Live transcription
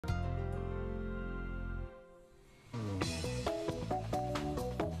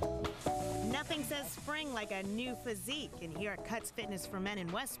says spring like a new physique, and here at Cuts Fitness for Men in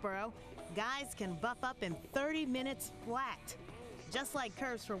Westboro, guys can buff up in 30 minutes flat. Just like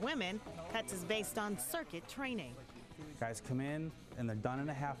Curves for Women, Cuts is based on circuit training. Guys come in and they're done in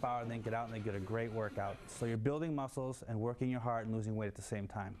a half hour, and then get out and they get a great workout. So you're building muscles and working your heart and losing weight at the same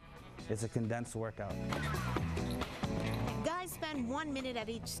time. It's a condensed workout. Guys spend 1 minute at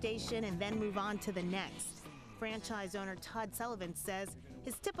each station and then move on to the next. Franchise owner Todd Sullivan says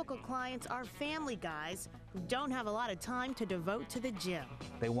his typical clients are family guys who don't have a lot of time to devote to the gym.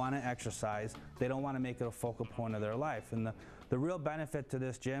 They want to exercise. They don't want to make it a focal point of their life. And the real benefit to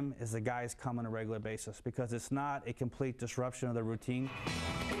this gym is the guys come on a regular basis, because it's not a complete disruption of the routine.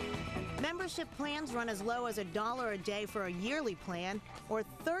 Membership plans run as low as $1 a day for a yearly plan, or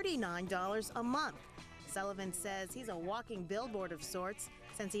 $39 a month. Sullivan says he's a walking billboard of sorts.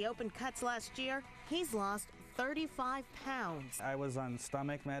 Since he opened Cuts last year, he's lost 35 pounds. I was on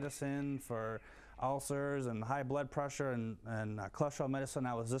stomach medicine for ulcers and high blood pressure and cholesterol medicine.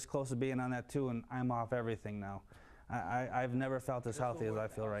 I was this close to being on that too, and I'm off everything now. I've never felt as healthy as I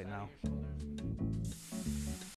feel right now.